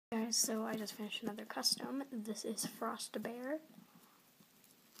guys, so I just finished another custom. This is Frost Bear.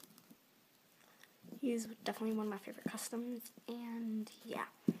 He's definitely one of my favorite customs, and yeah.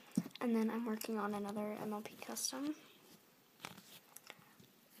 And then I'm working on another MLP custom.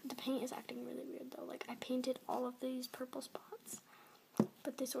 The paint is acting really weird though. Like, I painted all of these purple spots,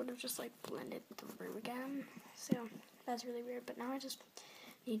 but they sort of just like blended through again. So that's really weird, but now I just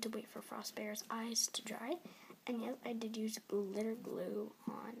need to wait for Frost Bear's eyes to dry. And yes, I did use glitter glue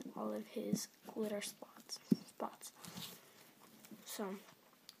on all of his glitter spots. So,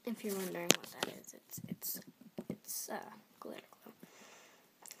 if you're wondering what that is, it's glitter glue.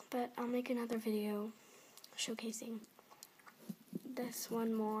 But I'll make another video showcasing this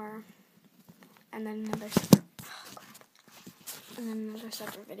one more, and then another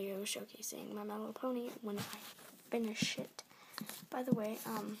separate video showcasing my My Little Pony when I finish it. By the way,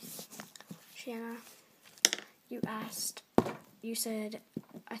 Shanna, you said,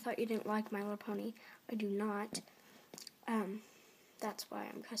 I thought you didn't like My Little Pony. I do not. That's why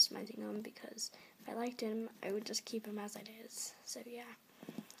I'm customizing him, because if I liked him, I would just keep him as it is. So yeah.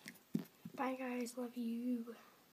 Bye guys, love you.